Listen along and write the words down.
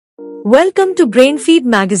Welcome to Brainfeed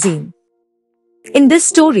magazine. In this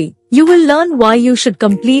story, you will learn why you should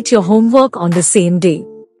complete your homework on the same day.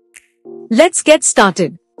 Let's get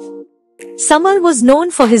started. Samar was known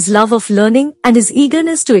for his love of learning and his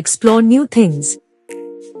eagerness to explore new things.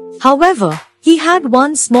 However, he had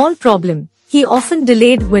one small problem. He often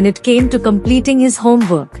delayed when it came to completing his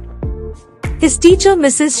homework. His teacher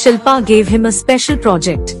Mrs. Shilpa gave him a special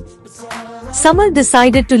project. Samar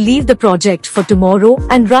decided to leave the project for tomorrow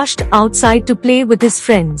and rushed outside to play with his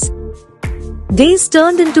friends. Days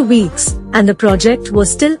turned into weeks, and the project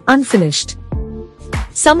was still unfinished.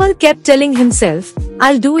 Samar kept telling himself,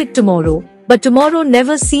 "I'll do it tomorrow," but tomorrow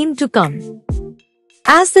never seemed to come.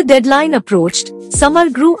 As the deadline approached, Samar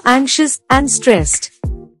grew anxious and stressed.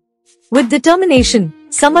 With determination,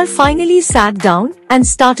 Samar finally sat down and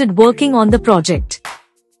started working on the project.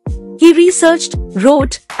 He researched,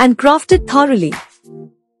 wrote, and crafted thoroughly.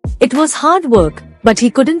 It was hard work, but he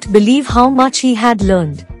couldn't believe how much he had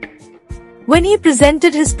learned. When he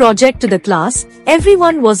presented his project to the class,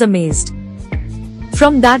 everyone was amazed.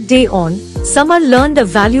 From that day on, Samar learned a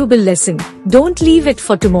valuable lesson: don't leave it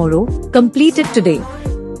for tomorrow, complete it today.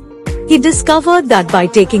 He discovered that by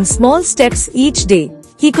taking small steps each day,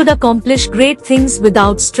 he could accomplish great things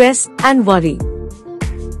without stress and worry.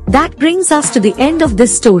 That brings us to the end of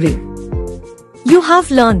this story. You have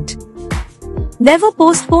learned. Never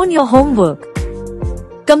postpone your homework.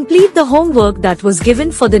 Complete the homework that was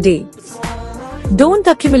given for the day. Don't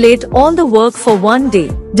accumulate all the work for one day.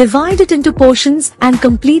 Divide it into portions and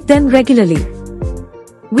complete them regularly.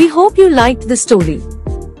 We hope you liked the story.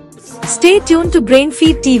 Stay tuned to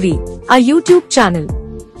Brainfeed TV, our YouTube channel.